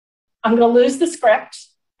I'm going to lose the script,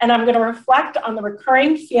 and I'm going to reflect on the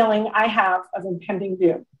recurring feeling I have of impending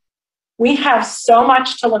doom. We have so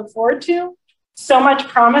much to look forward to, so much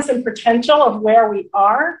promise and potential of where we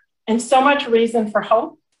are, and so much reason for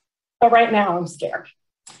hope. But right now, I'm scared.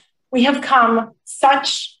 We have come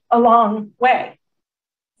such a long way.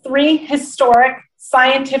 3 historic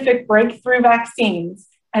scientific breakthrough vaccines,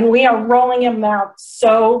 and we are rolling them out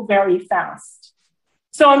so very fast.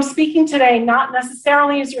 So I'm speaking today not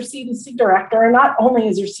necessarily as your CDC director, and not only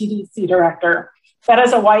as your CDC director, but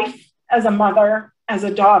as a wife, as a mother, as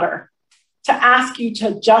a daughter, to ask you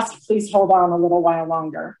to just please hold on a little while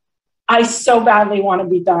longer. I so badly want to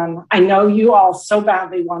be done. I know you all so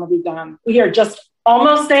badly want to be done. We are just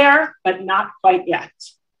almost there, but not quite yet.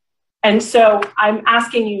 And so I'm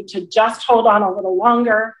asking you to just hold on a little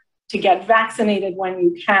longer, to get vaccinated when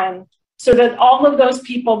you can, so that all of those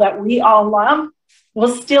people that we all love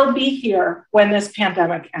will still be here when this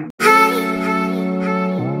pandemic ends.